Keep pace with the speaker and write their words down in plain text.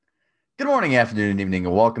Good morning, afternoon, and evening,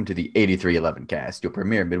 and welcome to the 8311 Cast, your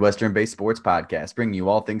premier Midwestern-based sports podcast, bringing you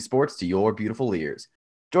all things sports to your beautiful ears.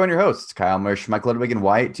 Join your hosts, Kyle Mersch, Mike Ludwig, and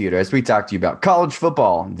Wyatt Teeter, as we talk to you about college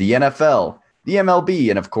football, the NFL, the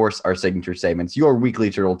MLB, and of course, our signature segments, your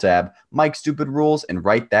weekly Turtle Tab, Mike's Stupid Rules, and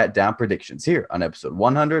Write That Down predictions here on episode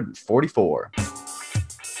 144.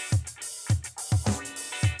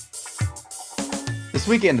 This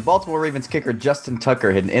weekend, the Baltimore Ravens kicker Justin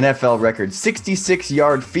Tucker hit an NFL record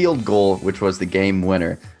 66-yard field goal, which was the game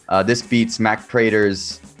winner. This beats Mac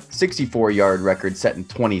Prater's 64-yard record set in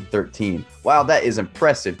 2013. Wow, that is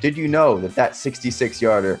impressive. Did you know that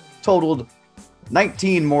 66-yarder totaled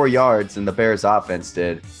 19 more yards than the Bears offense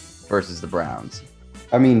did versus the Browns?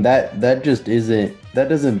 I mean, that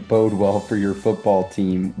doesn't bode well for your football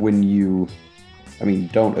team when you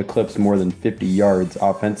don't eclipse more than 50 yards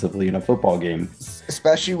offensively in a football game.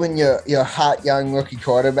 Especially when your hot young rookie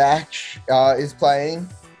quarterback is playing,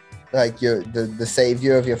 like you're the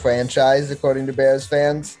savior of your franchise, according to Bears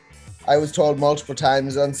fans. I was told multiple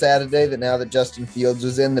times on Saturday that now that Justin Fields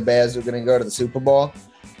was in, the Bears were going to go to the Super Bowl.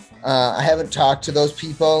 I haven't talked to those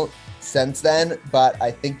people since then, but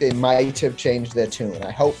I think they might have changed their tune.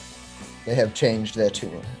 I hope they have changed their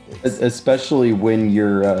tune. Especially when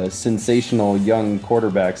your sensational young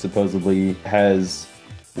quarterback supposedly has,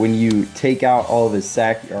 when you take out all of his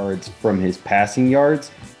sack yards from his passing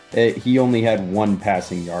yards, he only had one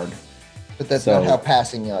passing yard. But that's not how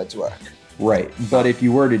passing yards work. Right. But if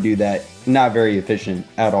you were to do that, not very efficient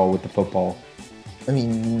at all with the football. I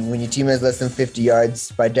mean, when your team has less than 50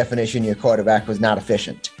 yards, by definition, your quarterback was not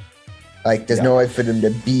efficient. Like, there's no way for them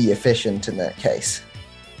to be efficient in that case.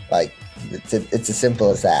 Like, it's as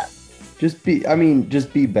simple as that. Just be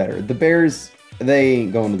better. The Bears, they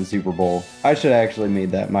ain't going to the Super Bowl. I should have actually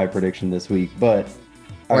made that my prediction this week, but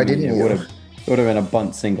it would have been a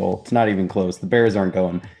bunt single. It's not even close. The Bears aren't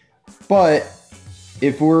going. But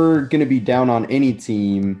if we're going to be down on any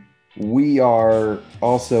team, we are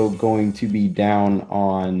also going to be down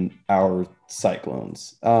on our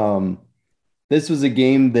Cyclones. This was a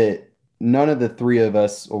game that none of the three of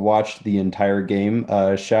us watched the entire game.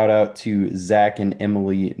 Shout out to Zach and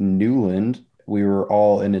Emily Newland. We were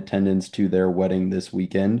all in attendance to their wedding this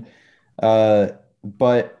weekend.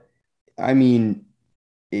 But, I mean,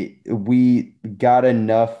 we got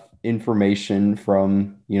enough information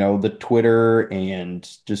from, the Twitter and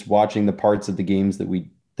just watching the parts of the games that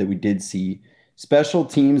we did see. Special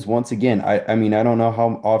teams, once again, I don't know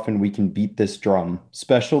how often we can beat this drum.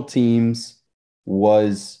 Special teams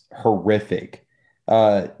was horrific.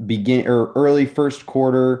 Early first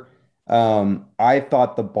quarter, I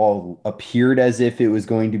thought the ball appeared as if it was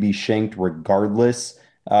going to be shanked regardless,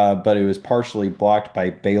 but it was partially blocked by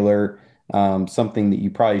Baylor, something that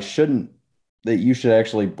you should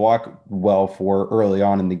actually block well for early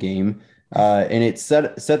on in the game. And it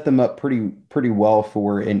set them up pretty well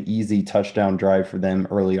for an easy touchdown drive for them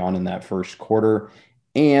early on in that first quarter.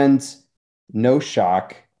 And no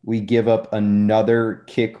shock, we give up another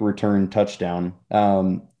kick return touchdown.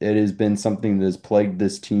 It has been something that has plagued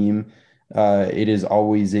this team. It is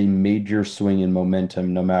always a major swing in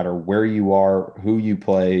momentum, no matter where you are, who you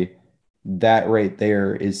play. That right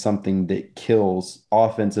there is something that kills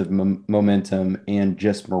offensive momentum and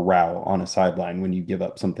just morale on a sideline when you give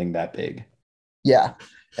up something that big. Yeah.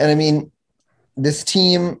 And this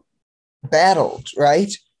team battled,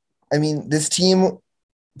 right? This team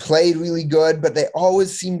played really good, but they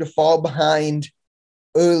always seem to fall behind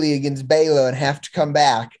early against Baylor and have to come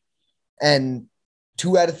back. And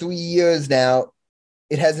 2 out of 3 years now,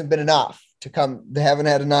 it hasn't been enough to come. They haven't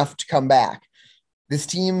had enough to come back. This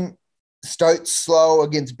team starts slow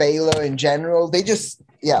against Baylor in general. The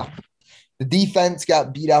defense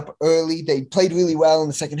got beat up early. They played really well in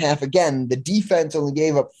the second half. Again, the defense only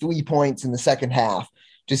gave up 3 points in the second half,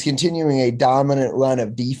 just continuing a dominant run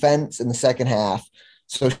of defense in the second half.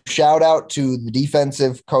 So shout out to the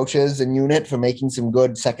defensive coaches and unit for making some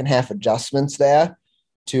good second half adjustments there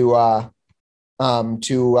to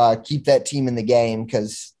keep that team in the game,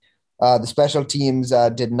 because the special teams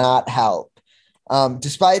did not help.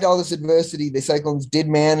 Despite all this adversity, the Cyclones did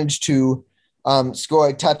manage to score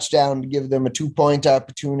a touchdown to give them a 2-point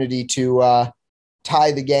opportunity to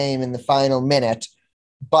tie the game in the final minute.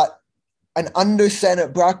 But an under center,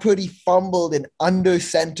 Brock Purdy fumbled an under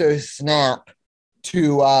center snap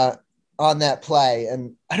on that play.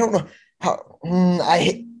 And I don't know how,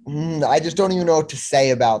 I just don't even know what to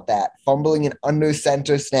say about that. Fumbling an under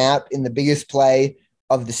center snap in the biggest play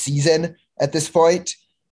of the season at this point.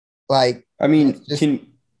 Can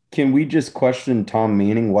we just question Tom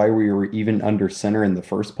Manning why we were even under center in the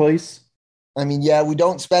first place? We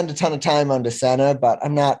don't spend a ton of time under center, but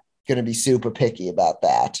I'm not going to be super picky about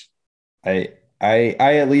that. I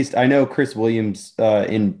at least I know Chris Williams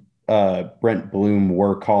and Brent Bloom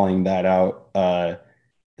were calling that out, that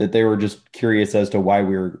they were just curious as to why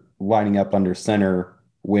we were lining up under center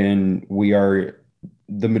when we are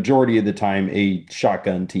the majority of the time a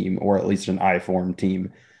shotgun team, or at least an I form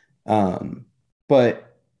team.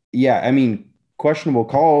 But yeah, I mean, questionable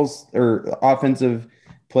calls or offensive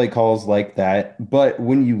play calls like that. But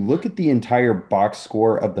when you look at the entire box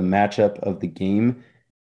score of the matchup of the game,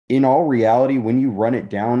 in all reality, when you run it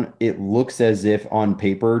down, it looks as if on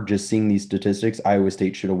paper, just seeing these statistics, Iowa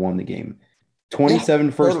State should have won the game.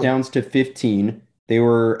 27 first downs to 15. They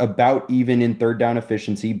were about even in third down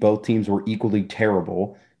efficiency. Both teams were equally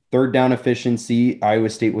terrible. Third down efficiency, Iowa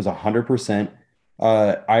State was 100%.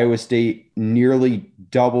 Iowa State nearly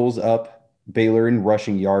doubles up Baylor in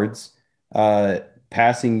rushing yards.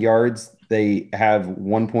 Passing yards, they have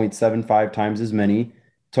 1.75 times as many.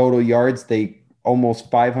 Total yards, they almost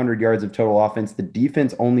 500 yards of total offense. The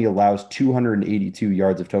defense only allows 282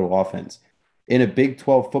 yards of total offense. In a Big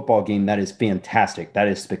 12 football game, that is fantastic. That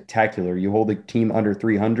is spectacular. You hold a team under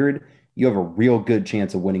 300, you have a real good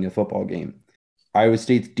chance of winning a football game. Iowa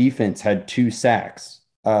State's defense had 2 sacks.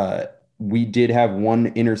 We did have 1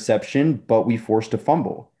 interception, but we forced a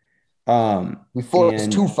fumble. We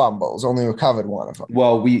forced 2 fumbles, only recovered 1 of them.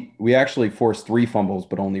 Well, we actually forced 3 fumbles,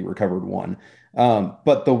 but only recovered 1.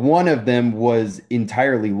 But the one of them was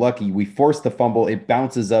entirely lucky. We forced the fumble. It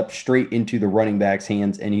bounces up straight into the running back's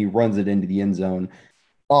hands, and he runs it into the end zone,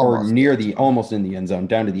 almost in the end zone,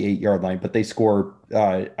 down to the 8-yard line. But they score,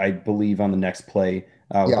 I believe, on the next play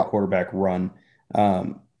with a quarterback run.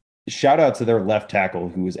 Shout out to their left tackle,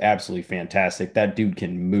 who was absolutely fantastic. That dude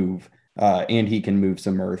can move, and he can move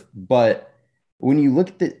some earth. But when you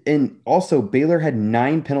look at and also Baylor had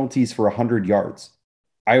 9 penalties for 100 yards.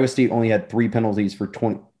 Iowa State only had 3 penalties for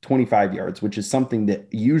 25 yards, which is something that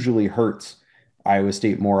usually hurts Iowa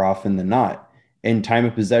State more often than not. In time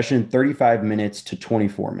of possession, 35 minutes to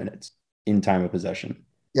 24 minutes in time of possession.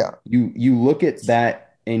 Yeah. You look at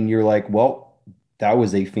that and you're like, well, that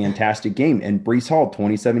was a fantastic game. And Breece Hall,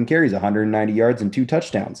 27 carries, 190 yards, and 2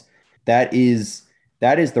 touchdowns. That is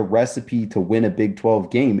the recipe to win a Big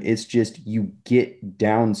 12 game. It's just you get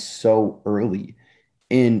down so early.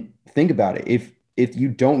 And think about it. If you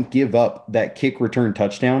don't give up that kick return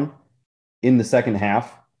touchdown in the second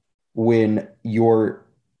half, when your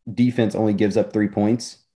defense only gives up 3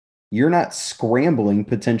 points, you're not scrambling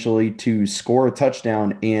potentially to score a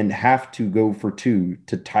touchdown and have to go for 2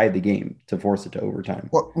 to tie the game, to force it to overtime.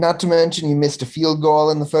 Well, not to mention you missed a field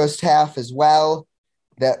goal in the first half as well.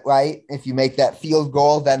 Right? If you make that field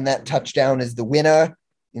goal, then that touchdown is the winner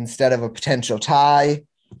instead of a potential tie,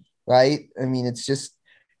 right? I mean,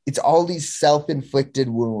 it's all these self-inflicted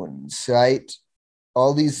wounds, right?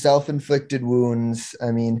 All these self-inflicted wounds.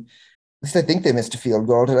 I mean, at least I think they missed a field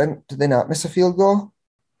goal. Did they not miss a field goal?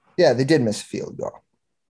 Yeah, they did miss a field goal.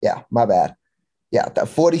 Yeah, my bad. Yeah, that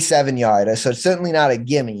 47-yarder. So it's certainly not a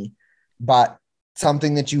gimme, but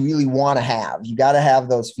something that you really want to have. You got to have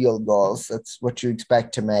those field goals. That's what you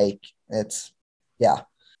expect to make. I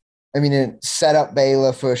mean, it set up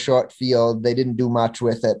Baylor for a short field. They didn't do much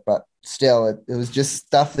with it, but still, it was just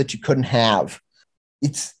stuff that you couldn't have.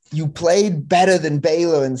 You played better than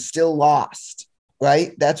Baylor and still lost,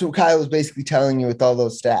 right? That's what Kyle was basically telling you with all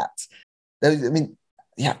those stats.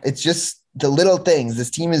 It's just the little things. This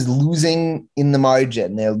team is losing in the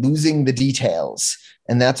margin. They're losing the details,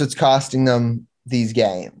 and that's what's costing them these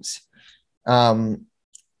games.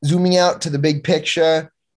 Zooming out to the big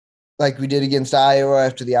picture, like we did against Iowa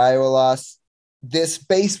after the Iowa loss, this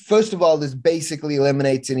basically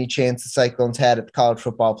eliminates any chance the Cyclones had at the college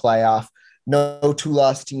football playoff. No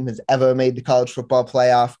 2-loss team has ever made the college football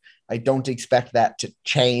playoff. I don't expect that to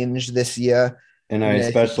change this year. And I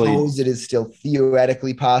suppose it is still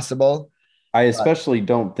theoretically possible. I especially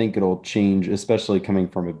don't think it'll change, especially coming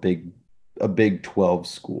from a Big 12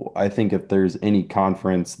 school. I think if there's any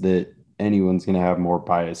conference that anyone's going to have more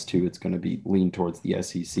bias to, it's going to be lean towards the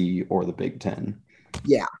SEC or the Big 10.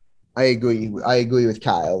 Yeah, I agree. I agree with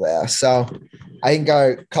Kyle there. So I think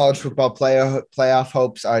our college football playoff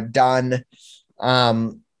hopes are done.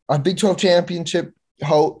 Our Big 12 championship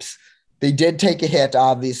hopes, they did take a hit,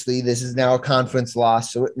 obviously. This is now a conference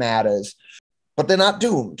loss, so it matters. But they're not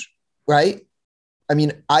doomed, right? I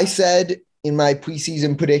mean, I said in my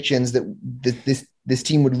preseason predictions that this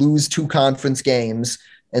team would lose 2 conference games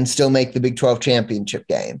and still make the Big 12 championship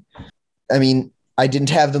game. I mean, I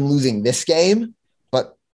didn't have them losing this game,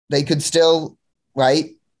 but they could still,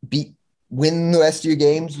 right, win the rest of your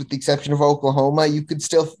games with the exception of Oklahoma. You could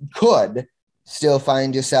still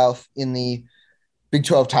find yourself in the Big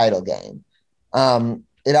 12 title game.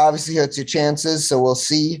 It obviously hurts your chances, so we'll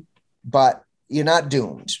see, but you're not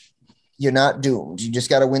doomed. You're not doomed. You just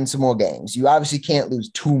got to win some more games. You obviously can't lose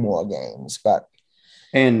 2 more games, but.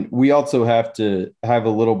 And we also have to have a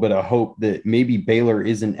little bit of hope that maybe Baylor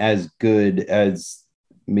isn't as good as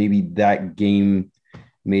maybe that game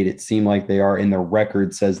made it seem like they are, and the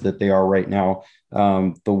record says that they are right now.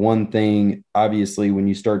 The one thing, obviously, when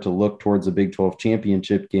you start to look towards a Big 12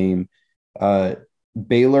 championship game,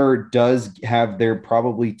 Baylor does have their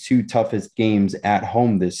probably 2 toughest games at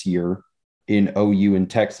home this year in OU and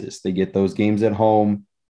Texas. They get those games at home,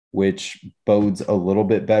 which bodes a little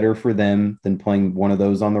bit better for them than playing one of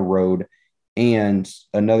those on the road. And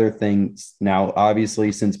another thing now,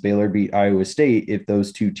 obviously, since Baylor beat Iowa State, if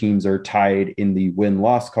those 2 teams are tied in the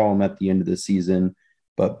win-loss column at the end of the season,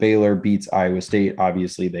 but Baylor beats Iowa State,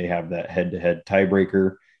 obviously they have that head-to-head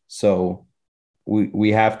tiebreaker. So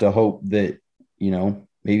we have to hope that,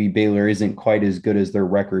 maybe Baylor isn't quite as good as their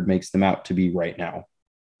record makes them out to be right now.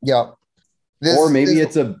 Yeah. Or maybe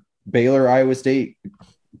it's a Baylor-Iowa State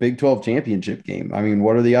Big 12 championship game. I mean,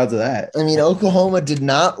 what are the odds of that? I mean, Oklahoma did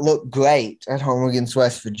not look great at home against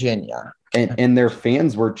West Virginia. And their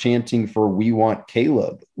fans were chanting for "We want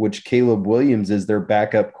Caleb," which Caleb Williams is their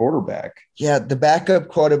backup quarterback. Yeah, the backup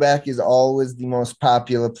quarterback is always the most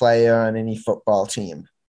popular player on any football team.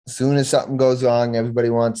 As soon as something goes wrong, everybody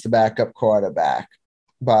wants the backup quarterback.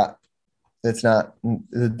 But it's not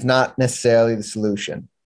necessarily the solution.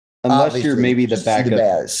 Unless obviously, you're maybe the backup. The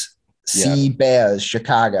Bears. See Bears,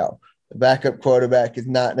 Chicago. The backup quarterback is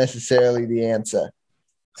not necessarily the answer.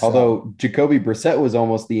 Although Jacoby Brissett was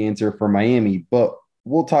almost the answer for Miami, but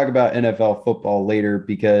we'll talk about NFL football later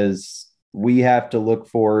because we have to look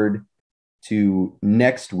forward to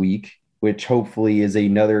next week, which hopefully is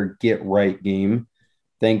another get-right game.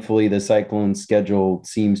 Thankfully, the Cyclones' schedule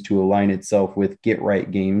seems to align itself with get-right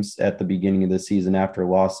games at the beginning of the season after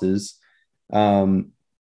losses.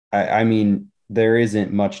 I mean, there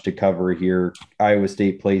isn't much to cover here. Iowa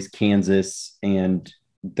State plays Kansas, and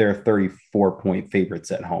they're 34-point favorites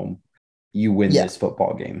at home. You win this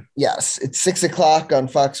football game. Yes, it's 6 o'clock on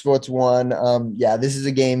Fox Sports 1. This is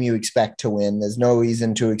a game you expect to win. There's no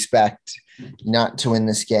reason to expect not to win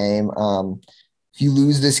this game. If you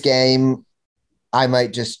lose this game, I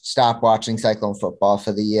might just stop watching Cyclone football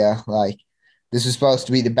for the year. Like, this is supposed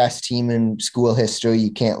to be the best team in school history.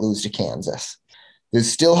 You can't lose to Kansas. There's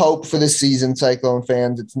still hope for this season, Cyclone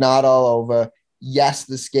fans. It's not all over. Yes,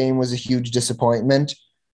 this game was a huge disappointment,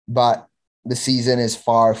 but the season is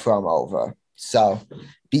far from over. So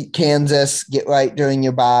beat Kansas, get right during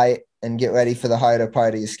your bye, and get ready for the harder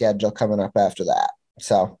part of your schedule coming up after that.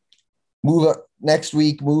 So move on. Next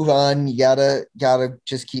week, move on. You gotta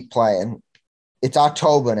just keep playing. It's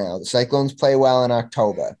October now. The Cyclones play well in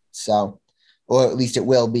October. So, or at least it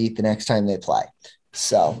will be the next time they play.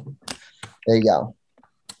 So there you go.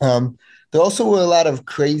 There also were a lot of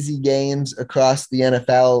crazy games across the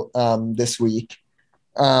NFL this week.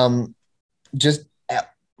 Just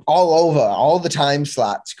all over, all the time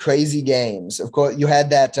slots, crazy games. Of course, you had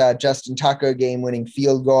that Justin Tucker game-winning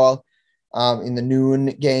field goal in the noon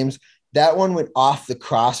games. That one went off the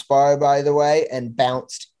crossbar, by the way, and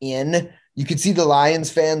bounced in. You could see the Lions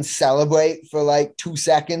fans celebrate for like 2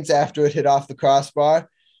 seconds after it hit off the crossbar.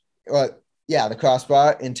 The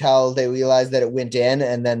crossbar, until they realized that it went in,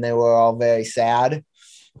 and then they were all very sad.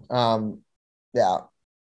 There's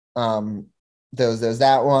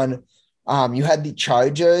that one. You had the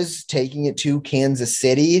Chargers taking it to Kansas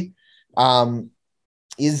City. The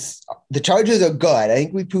Chargers are good. I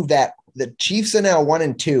think we proved that. The Chiefs are now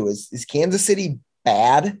 1-2. Is Kansas City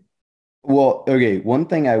bad? Well, okay. One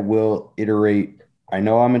thing I will iterate. I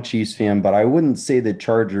know I'm a Chiefs fan, but I wouldn't say the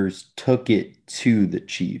Chargers took it to the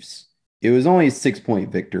Chiefs. It was only a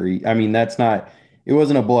 6-point victory. I mean, it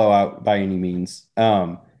wasn't a blowout by any means.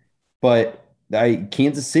 But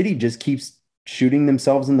Kansas City just keeps shooting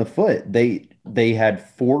themselves in the foot. They had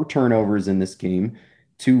 4 turnovers in this game,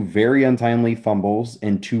 2 very untimely fumbles,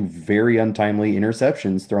 and 2 very untimely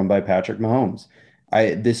interceptions thrown by Patrick Mahomes.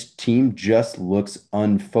 This team just looks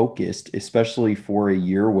unfocused, especially for a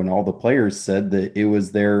year when all the players said that it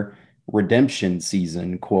was their redemption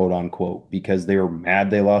season, quote unquote, because they were mad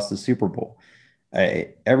they lost the Super Bowl.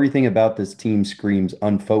 Everything about this team screams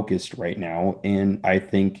unfocused right now, and I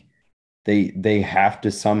think they have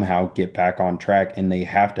to somehow get back on track, and they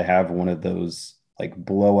have to have one of those like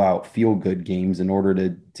blowout feel good games in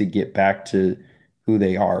order to get back to who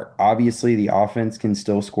they are. Obviously, the offense can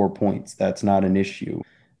still score points. That's not an issue.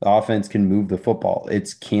 The offense can move the football.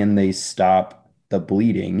 It's can they stop the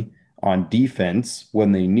bleeding on defense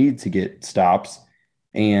when they need to get stops,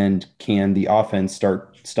 And can the offense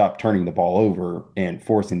stop turning the ball over and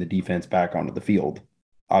forcing the defense back onto the field?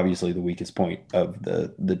 Obviously, the weakest point of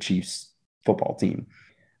the Chiefs football team.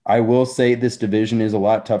 I will say this division is a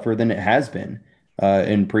lot tougher than it has been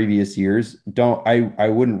in previous years. I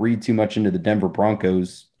wouldn't read too much into the Denver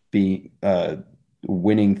Broncos being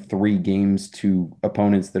winning 3 games to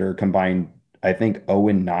opponents that are combined, I think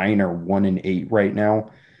 0-9 or 1-8 right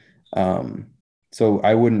now. So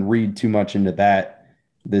I wouldn't read too much into that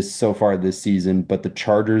so far this season, but the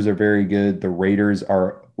Chargers are very good. The Raiders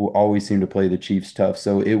will always seem to play the Chiefs tough.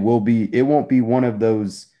 So it won't be one of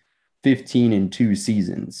those 15-2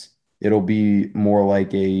 seasons. It'll be more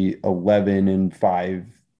like a 11-5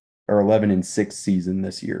 or 11-6 season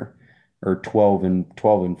this year, or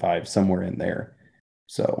 12-5, somewhere in there.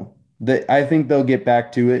 So I think they'll get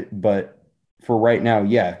back to it, but for right now,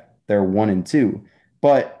 yeah, they're 1-2.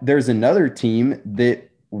 But there's another team that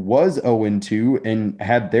was 0-2 and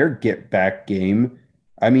had their get back game.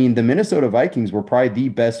 I mean, the Minnesota Vikings were probably the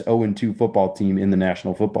best 0-2 football team in the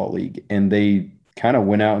National Football League, and they kind of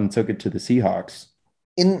went out and took it to the Seahawks.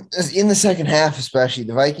 In the second half, especially,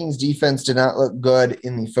 the Vikings defense did not look good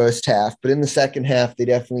in the first half, but in the second half, they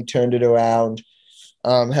definitely turned it around,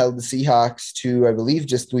 held the Seahawks to, I believe,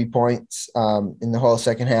 just 3 points in the whole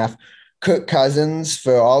second half. Kirk Cousins,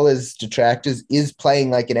 for all his detractors, is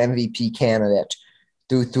playing like an MVP candidate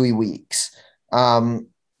through 3 weeks.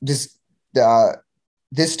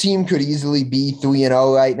 This team could easily be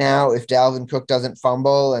 3-0 right now if Dalvin Cook doesn't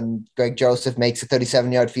fumble and Greg Joseph makes a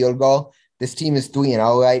 37-yard field goal. This team is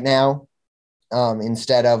 3-0 right now,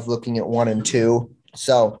 instead of looking at 1-2.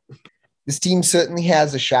 So this team certainly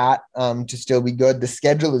has a shot to still be good. The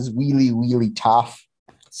schedule is really, really tough.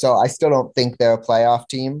 So I still don't think they're a playoff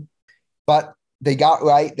team. But they got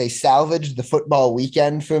right. They salvaged the football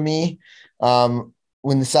weekend for me.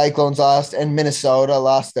 When the Cyclones lost and Minnesota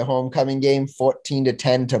lost their homecoming game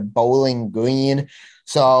 14-10 to Bowling Green.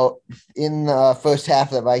 So in the first half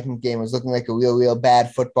of the Vikings game, it was looking like a real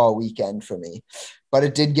bad football weekend for me. But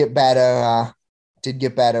it did get better.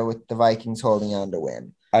 With the Vikings holding on to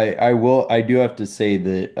win. I do have to say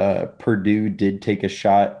that Purdue did take a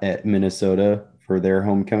shot at Minnesota for their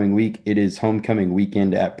homecoming week. It is homecoming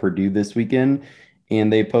weekend at Purdue this weekend.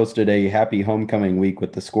 And they posted a happy homecoming week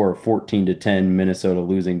with the score of 14-10, Minnesota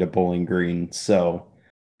losing to Bowling Green. So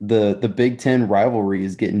the Big Ten rivalry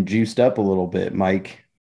is getting juiced up a little bit, Mike.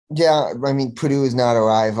 Yeah, I mean, Purdue is not a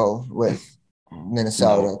rival with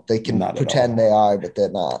Minnesota. No, they can pretend they are, but they're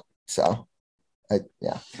not. So,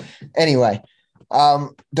 yeah. Anyway,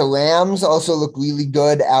 the Rams also look really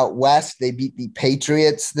good out west. They beat the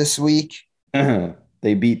Patriots this week.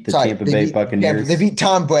 They beat the Tampa Bay Buccaneers. They beat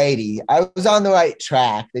Tom Brady. I was on the right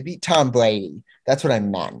track. They beat Tom Brady. That's what I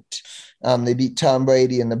meant. They beat Tom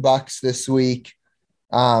Brady and the Bucs this week.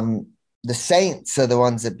 The Saints are the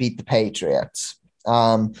ones that beat the Patriots.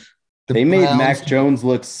 They made Mac Jones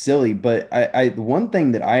look silly, but the one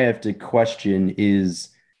thing that I have to question is,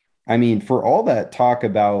 I mean, for all that talk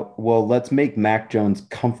about, well, let's make Mac Jones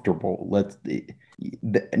comfortable.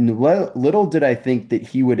 Little did I think that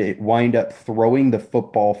he would wind up throwing the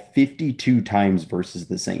football 52 times versus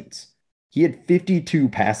the Saints. He had 52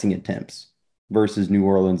 passing attempts versus New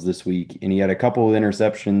Orleans this week, and he had a couple of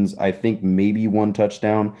interceptions, I think maybe 1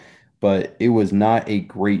 touchdown, but it was not a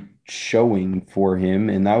great showing for him,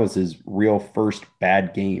 and that was his real first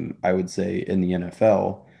bad game, I would say, in the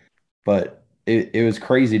NFL. But it was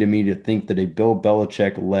crazy to me to think that a Bill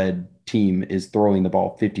Belichick-led team is throwing the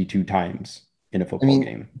ball 52 times in a football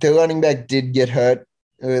game. The running back did get hurt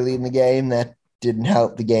early in the game. That didn't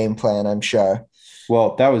help the game plan, I'm sure.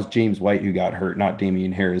 Well, that was James White who got hurt, not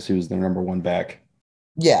Damian Harris, who was the number 1 back.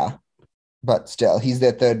 Yeah, but still, he's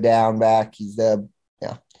their third down back.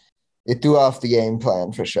 It threw off the game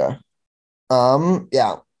plan for sure.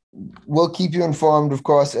 Yeah, we'll keep you informed, of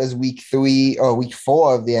course, as week 3 or week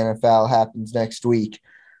 4 of the NFL happens next week.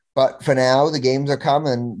 But for now, the games are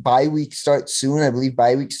coming. Bye week starts soon. I believe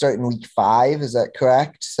bye week start in week 5. Is that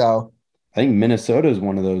correct? So I think Minnesota is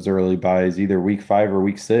one of those early buys, either week 5 or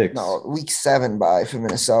week 6. No, week 7 bye for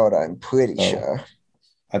Minnesota. I'm pretty sure.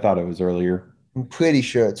 I thought it was earlier. I'm pretty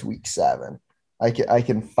sure it's week 7. I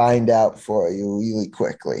can find out for you really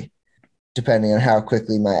quickly, depending on how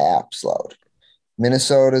quickly my apps load.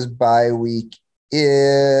 Minnesota's bye week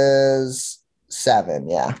is 7,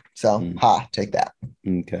 yeah. So, take that.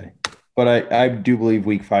 Okay. But I do believe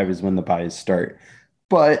week 5 is when the buys start.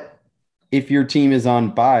 But if your team is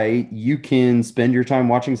on bye, you can spend your time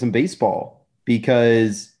watching some baseball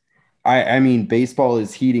because, I mean, baseball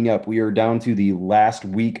is heating up. We are down to the last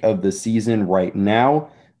week of the season right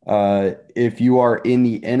now. If you are in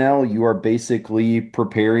the NL, you are basically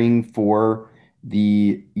preparing for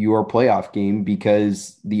your playoff game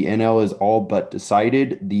because the NL is all but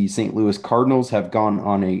decided. The St. Louis Cardinals have gone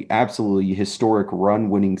on a absolutely historic run,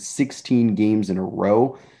 winning 16 games in a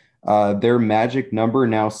row. Their magic number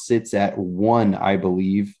now sits at 1, I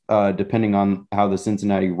believe, depending on how the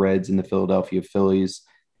Cincinnati Reds and the Philadelphia Phillies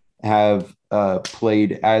have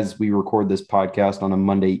played as we record this podcast on a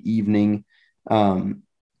Monday evening.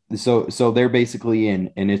 So they're basically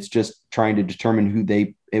in, and it's just trying to determine who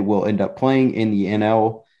it will end up playing in the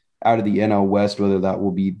NL, out of the NL West, whether that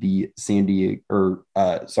will be the San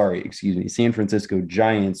Francisco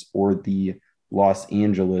Giants or the Los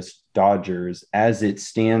Angeles Dodgers. As it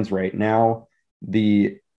stands right now,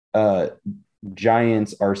 the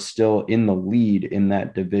Giants are still in the lead in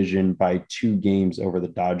that division by 2 games over the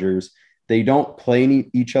Dodgers. They don't play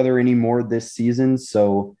each other anymore this season,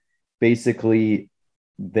 so basically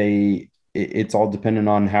it's all dependent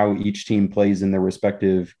on how each team plays in their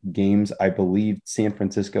respective games. I believe San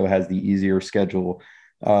Francisco has the easier schedule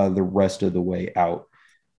the rest of the way out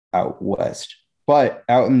west. But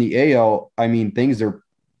out in the AL, I mean, things are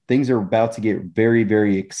about to get very,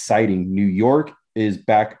 very exciting. New York is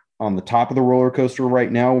back on the top of the roller coaster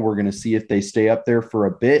right now. We're going to see if they stay up there for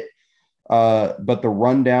a bit. But the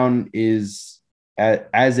rundown is,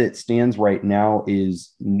 as it stands right now,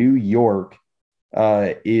 is New York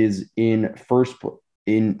is in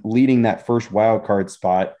leading that first wild card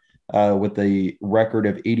spot with a record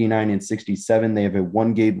of 89-67. They have a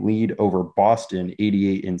 1-game lead over Boston,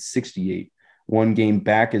 88-68. 1 game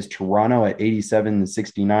back is Toronto at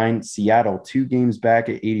 87-69. Seattle 2 games back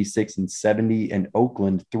at 86-70, and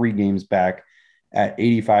Oakland 3 games back at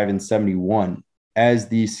 85-71. As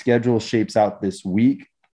the schedule shapes out this week,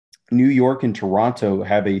 New York and Toronto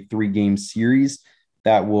have a 3-game series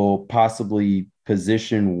that will possibly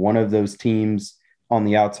position one of those teams on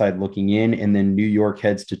the outside looking in, and then New York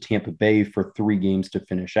heads to Tampa Bay for 3 games to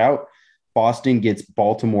finish out. Boston gets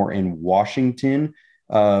Baltimore and Washington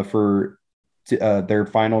for their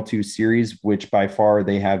final 2 series, which by far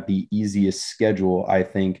they have the easiest schedule, I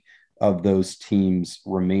think, of those teams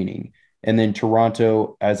remaining. And then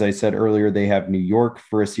Toronto, as I said earlier, they have New York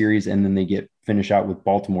for a series, and then they finish out with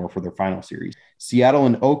Baltimore for their final series. Seattle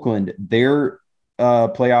and Oakland, their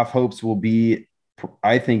playoff hopes will be,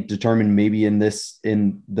 I think, determined maybe in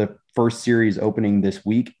the first series opening this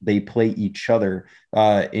week. They play each other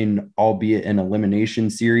albeit an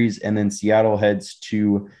elimination series, and then Seattle heads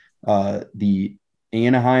to the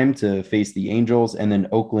Anaheim to face the Angels, and then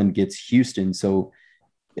Oakland gets Houston. So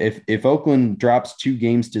if Oakland drops 2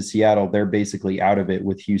 games to Seattle, they're basically out of it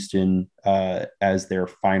with Houston as their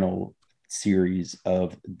final series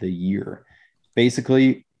of the year.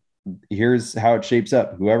 Basically, here's how it shapes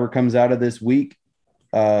up. Whoever comes out of this week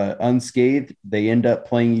unscathed, they end up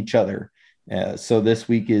playing each other. So this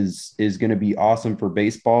week is going to be awesome for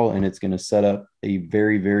baseball, and it's going to set up a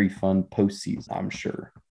very, very fun postseason, I'm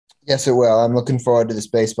sure. Yes, it will. I'm looking forward to this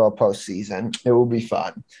baseball postseason. It will be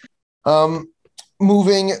fun.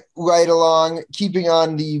 Moving right along, keeping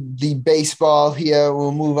on the baseball here,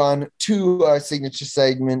 we'll move on to our signature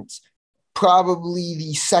segments. Probably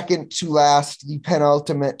the second to last, the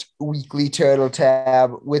penultimate weekly Turtle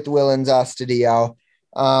Tab with Willens Astudillo.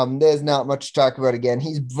 There's not much to talk about again.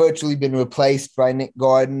 He's virtually been replaced by Nick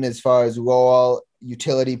Gordon as far as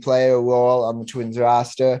utility player role on the Twins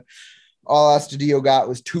roster. All Astudillo got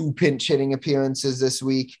was 2 pinch hitting appearances this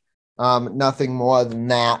week. Nothing more than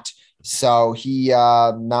that. So he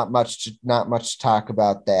not much to talk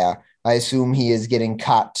about there. I assume he is getting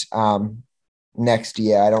cut next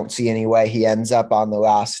year. I don't see any way he ends up on the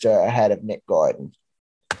roster ahead of Nick Gordon.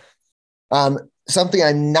 Something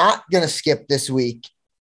I'm not going to skip this week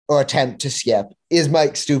or attempt to skip is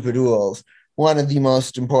Mike's Stupid Rules, one of the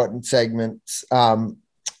most important segments on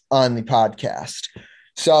the podcast.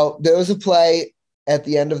 So there was a play at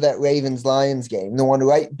the end of that Ravens-Lions game, the one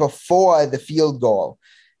right before the field goal.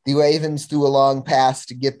 The Ravens threw a long pass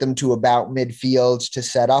to get them to about midfield to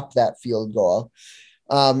set up that field goal.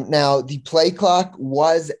 Now, the play clock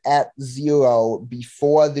was at 0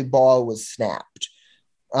 before the ball was snapped,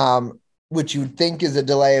 which you would think is a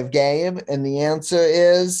delay of game. And the answer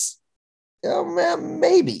is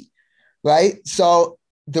maybe, right? So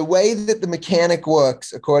the way that the mechanic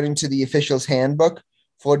works, according to the official's handbook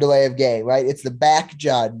for delay of game, right? It's the back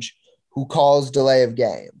judge who calls delay of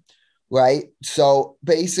game, right? So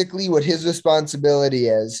basically what his responsibility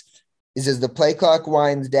is as the play clock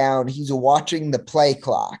winds down, he's watching the play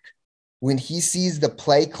clock. When he sees the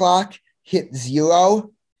play clock hit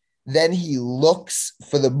 0, then he looks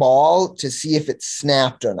for the ball to see if it's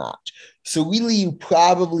snapped or not. So really, you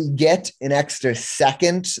probably get an extra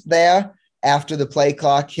second there after the play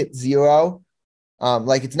clock hits 0.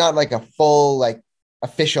 Like it's not like a full like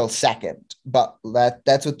official second, but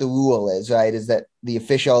that's what the rule is, right? Is that the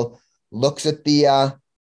official looks at the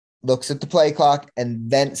play clock and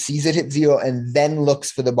then sees it hit 0 and then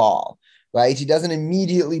looks for the ball, right? He doesn't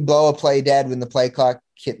immediately blow a play dead when the play clock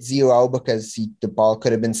hit 0 because the ball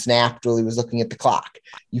could have been snapped while he was looking at the clock.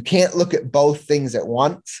 You can't look at both things at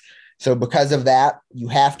once. So because of that, you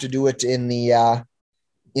have to do it in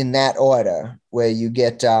that order where you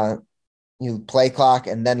get you play clock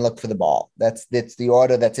and then look for the ball. That's the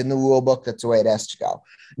order that's in the rule book. That's the way it has to go.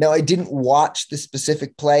 Now, I didn't watch the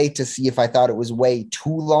specific play to see if I thought it was way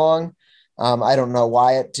too long. I don't know,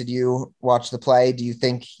 Wyatt, did you watch the play? Do you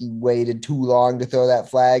think he waited too long to throw that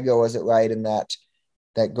flag, or was it right in that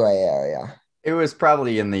gray area? It was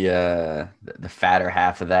probably in the fatter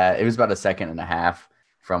half of that. It was about a second and a half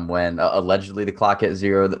from when allegedly the clock hit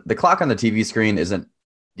 0. The clock on the TV screen isn't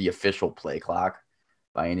the official play clock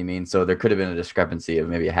by any means. So there could have been a discrepancy of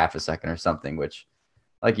maybe a half a second or something, which,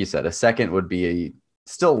 like you said, a second would be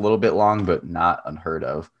still a little bit long, but not unheard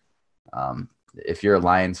of. If you're a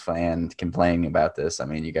Lions fan complaining about this, I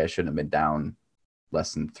mean, you guys shouldn't have been down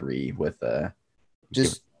less than 3 with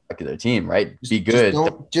just their team, right? Be good.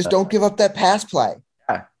 Just don't give up that pass play.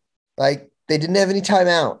 Yeah. Like they didn't have any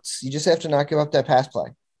timeouts. You just have to not give up that pass play.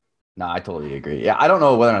 No, I totally agree. Yeah, I don't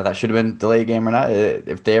know whether or not that should have been delayed game or not.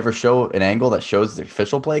 If they ever show an angle that shows the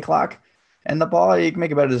official play clock and the ball, you can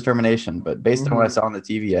make a better determination. But based on what I saw on the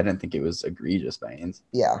TV, I didn't think it was egregious by any means.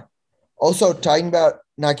 Yeah. Also, talking about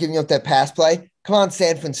not giving up that pass play, come on,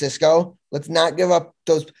 San Francisco. Let's not give up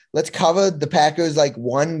those. Let's cover the Packers like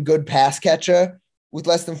one good pass catcher with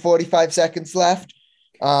less than 45 seconds left.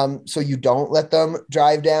 So you don't let them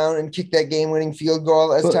drive down and kick that game-winning field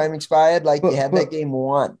goal as time expired. Like you had that game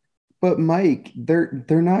won. But Mike, they're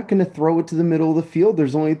not going to throw it to the middle of the field.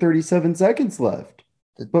 There's only 37 seconds left.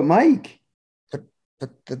 But Mike,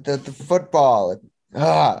 but the football.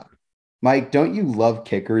 Mike, don't you love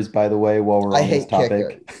kickers? By the way, while we're on this topic,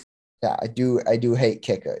 kickers. Yeah, I do hate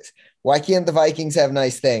kickers. Why can't the Vikings have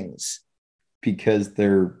nice things? Because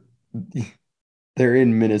they're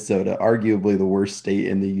in Minnesota, arguably the worst state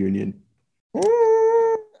in the union.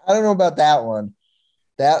 I don't know about that one.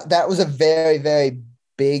 That was a very, very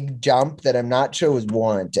big jump that I'm not sure was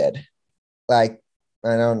warranted. Like,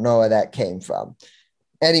 I don't know where that came from.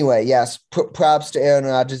 Anyway, yes, props to Aaron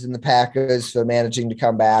Rodgers and the Packers for managing to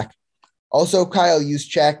come back. Also, Kyle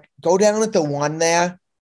Juszczyk, go down at the 1 there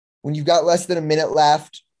when you've got less than a minute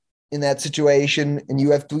left in that situation and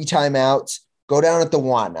you have 3 timeouts. Go down at the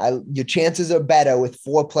 1. Your chances are better with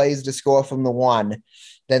 4 plays to score from the 1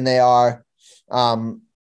 than they are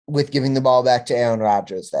with giving the ball back to Aaron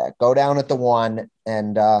Rodgers there. Go down at the 1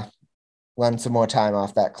 and run some more time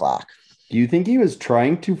off that clock. Do you think he was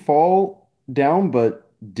trying to fall down but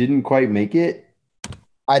didn't quite make it?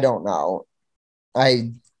 I don't know.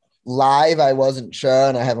 I wasn't sure,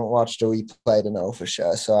 and I haven't watched a replay to know for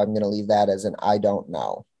sure, so I'm going to leave that as an I don't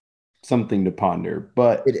know. Something to ponder.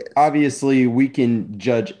 But obviously we can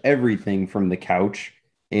judge everything from the couch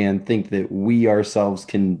and think that we ourselves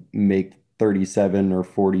can make 37 or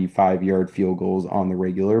 45-yard field goals on the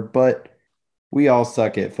regular, but we all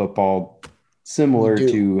suck at football, similar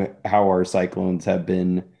to how our Cyclones have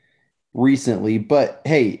been recently. But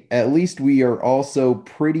hey, at least we are also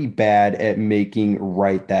pretty bad at making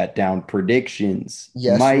write that down predictions.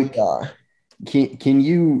 Yes, Mike, we are. Can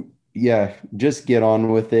you just get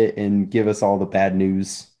on with it and give us all the bad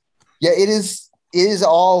news? Yeah, it is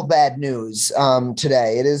all bad news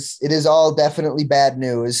today. It is all definitely bad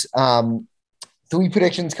news. 3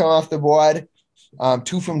 predictions come off the board.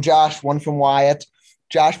 2 from Josh, 1 from Wyatt.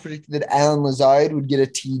 Josh predicted that Allen Lazard would get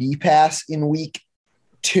a TD pass in week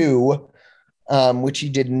 2, which he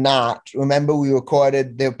did not. Remember, we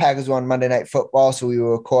recorded, the Packers were on Monday Night Football, so we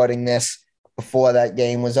were recording this before that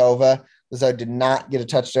game was over. Lazard did not get a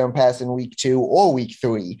touchdown pass in week 2 or week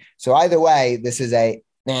 3. So either way, this is a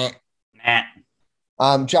nah.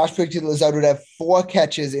 Josh predicted Lazard would have 4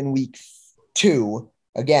 catches in week 2.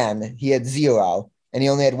 Again, he had 0, and he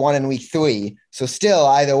only had 1 in week 3. So still,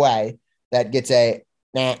 either way, that gets a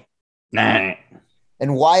nah.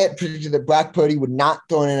 And Wyatt predicted that Brock Purdy would not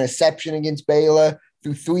throw an interception against Baylor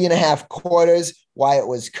through 3.5 quarters. Wyatt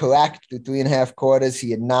was correct. Through 3.5 quarters,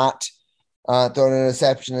 he had not thrown an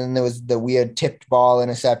interception. And there was the weird tipped ball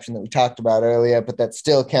interception that we talked about earlier, but that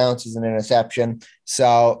still counts as an interception.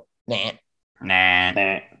 So, nah.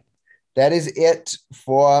 That is it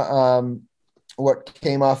for what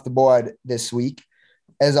came off the board this week.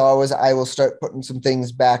 as always, I will start putting some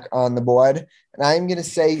things back on the board. And I'm going to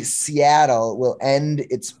say Seattle will end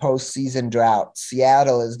its postseason drought.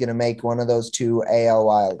 Seattle is going to make one of those 2 AL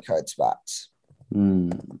wildcard spots.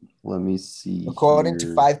 Let me see. According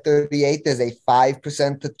to 538, there's a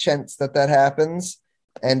 5% chance that happens.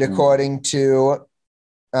 And according to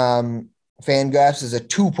Fangraphs, there's a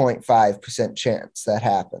 2.5% chance that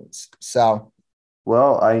happens. So,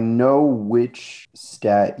 well, I know which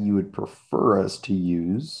stat you would prefer us to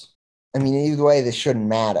use. I mean, either way, this shouldn't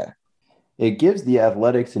matter. It gives the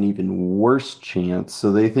Athletics an even worse chance.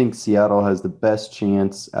 So they think Seattle has the best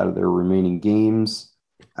chance out of their remaining games.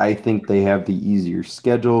 I think they have the easier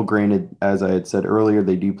schedule. Granted, as I had said earlier,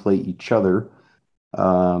 they do play each other.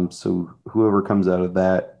 So whoever comes out of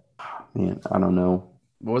that, man, I don't know.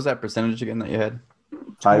 What was that percentage again that you had?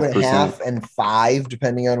 2.5 and 5,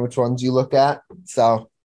 depending on which ones you look at. So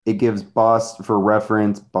it gives Boston, for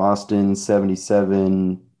reference, Boston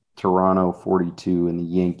 77, Toronto 42, and the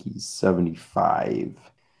Yankees 75.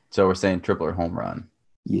 So we're saying triple or home run.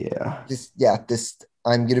 Yeah.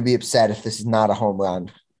 I'm going to be upset if this is not a home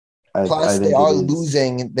run. Plus, they are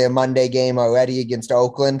losing their Monday game already against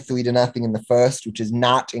Oakland 3-0 in the first, which is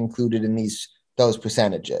not included in those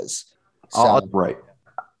percentages. So, right.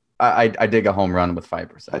 I dig a home run with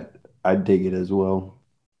 5%. I dig it as well.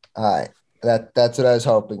 All right. That's what I was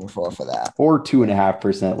hoping for that. Or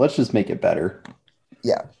 2.5%. Let's just make it better.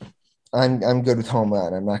 Yeah. I'm good with home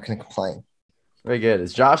run. I'm not going to complain. Very good.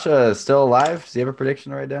 Is Josh still alive? Does he have a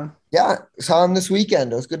prediction right now? Yeah, saw him this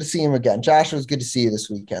weekend. It was good to see him again. Josh, it was good to see you this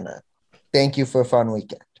weekend. Thank you for a fun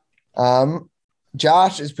weekend.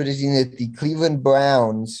 Josh is predicting that the Cleveland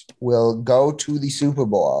Browns will go to the Super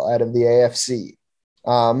Bowl out of the AFC.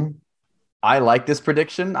 I like this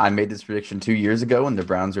prediction. I made this prediction 2 years ago when the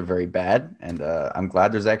Browns were very bad, and I'm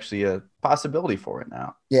glad there's actually a possibility for it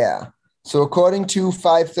now. Yeah. So according to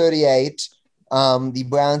 538, the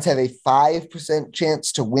Browns have a 5%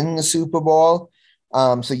 chance to win the Super Bowl.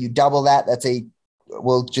 So you double that. That's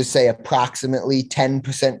we'll just say approximately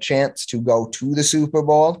 10% chance to go to the Super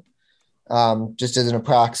Bowl, just as an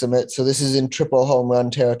approximate. So this is in triple home run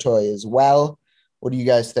territory as well. What do you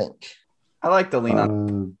guys think? I like the lean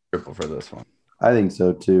on triple for this one. I think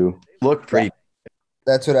so too. Look pretty. Yeah.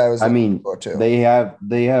 That's what I was looking for too. They have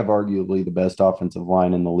arguably the best offensive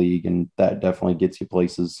line in the league, and that definitely gets you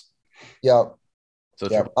places. Yep. So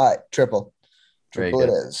yep. All right, triple. Triple it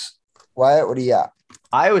is. Wyatt, what do you got?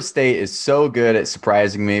 Iowa State is so good at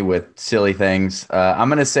surprising me with silly things. I'm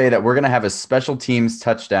going to say that we're going to have a special teams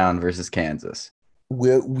touchdown versus Kansas.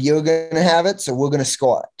 We're going to have it, so we're going to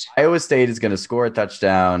score it. Iowa State is going to score a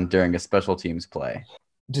touchdown during a special teams play.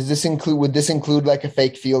 Would this include like a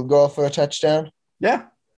fake field goal for a touchdown? Yeah.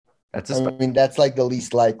 That's like the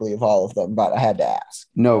least likely of all of them, but I had to ask.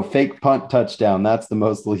 No, fake punt touchdown. That's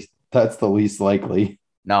the least likely.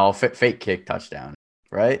 No, fake kick touchdown,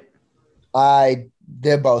 right?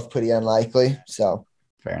 They're both pretty unlikely, so.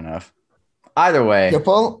 Fair enough. Either way.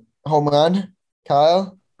 Triple, home run,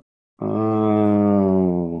 Kyle?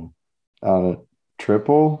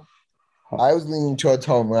 Triple? I was leaning towards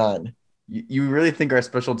home run. You really think our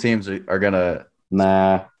special teams are going to?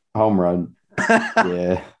 Nah, home run.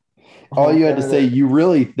 Yeah. All you had to say, you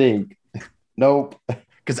really think. Nope.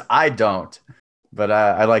 Because I don't. But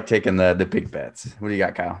I like taking the big bets. What do you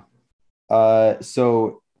got, Kyle?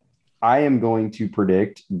 So I am going to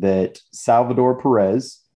predict that Salvador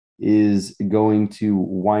Perez is going to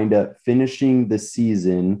wind up finishing the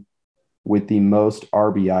season with the most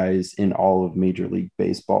RBIs in all of Major League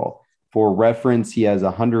Baseball. For reference, he has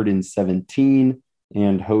 117,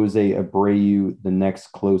 and Jose Abreu, the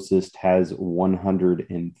next closest, has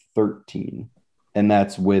 113. And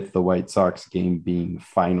that's with the White Sox game being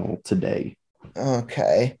final today.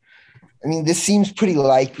 Okay. I mean, this seems pretty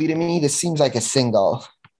likely to me. This seems like a single.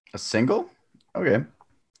 A single? Okay.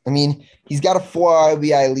 I mean, he's got a 4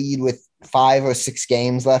 RBI lead with 5 or 6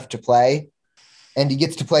 games left to play. And he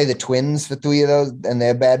gets to play the Twins for 3 of those and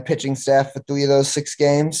their bad pitching staff for 3 of those 6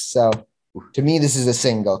 games. So to me, this is a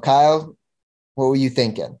single. Kyle, what were you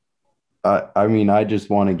thinking? I mean, I just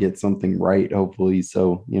want to get something right, hopefully.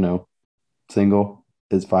 So, single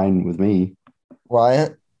is fine with me.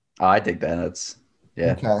 Wyatt? Oh, I think that's,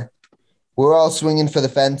 yeah. Okay. We're all swinging for the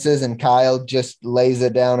fences, and Kyle just lays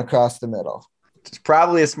it down across the middle. It's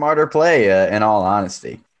probably a smarter play, in all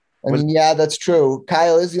honesty. I mean, yeah, that's true.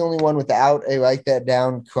 Kyle is the only one without a write that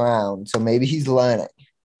down crown, so maybe he's learning.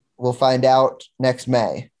 We'll find out next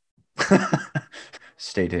May.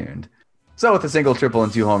 Stay tuned. So with a single, triple,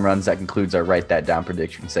 and 2 home runs, that concludes our Write That Down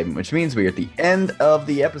prediction segment, which means we are at the end of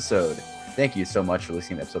the episode. thank you so much for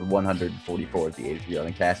listening to episode 144 of the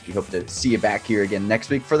 8311 Cast. We hope to see you back here again next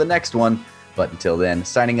week for the next one. But until then,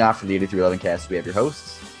 signing off for the 8311 Cast, we have your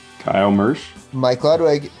hosts, Kyle Mersch, Mike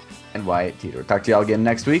Ludwig, and Wyatt Teeter. Talk to y'all again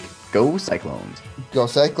next week. Go Cyclones. Go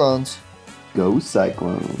Cyclones. Go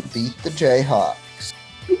Cyclones. Beat the Jayhawks.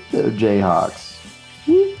 Beat the Jayhawks.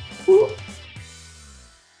 Woo, woo.